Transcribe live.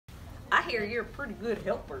I hear you're a pretty good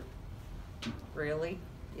helper. Really?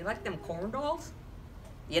 You like them corn dolls?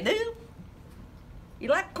 You do? You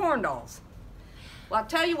like corn dolls? Well, I'll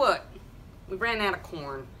tell you what. We ran out of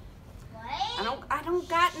corn. What? I don't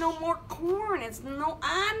got no more corn.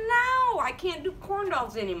 I know. I can't do corn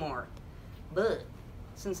dolls anymore. But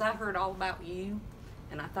since I heard all about you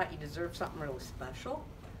and I thought you deserved something really special,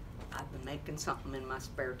 I've been making something in my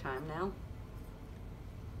spare time now.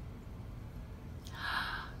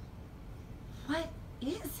 What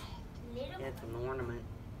is it? It's an ornament.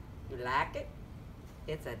 You like it?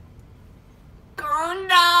 It's a corn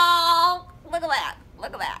doll. Look at that.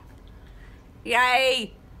 Look at that.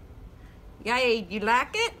 Yay. Yay. You like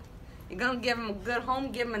it? You're going to give him a good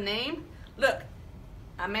home, give him a name? Look,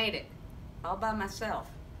 I made it all by myself.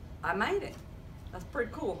 I made it. That's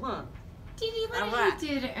pretty cool, huh? Dee Dee, what All did right. you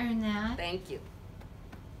do to earn that? Thank you.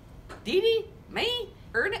 Dee Dee? Me?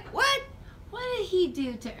 Earn it? What? What did he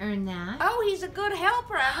do to earn that? Oh, he's a good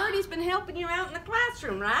helper. I heard he's been helping you out in the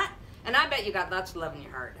classroom, right? And I bet you got lots of love in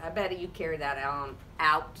your heart. I bet you carry that on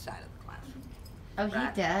outside of the classroom. Oh,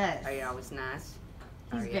 Right. he does. Are you always nice?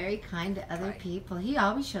 He's Are you? very kind to other Right. people. He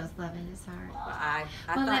always shows love in his heart. Well, I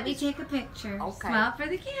Well, thought let me he's- take a picture. Okay. Smile for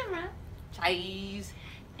the camera. Cheese.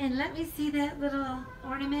 And let me see that little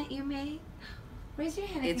ornament you made. Raise your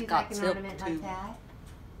hand if It's you'd got like an silk, ornament too. like that.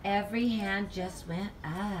 Every hand just went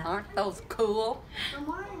up. Aren't those cool?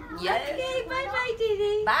 Yes. Okay, bye-bye, Dee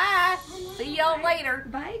Dee. Bye. See y'all later.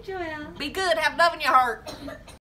 Bye, Joelle. Be good. Have love in your heart.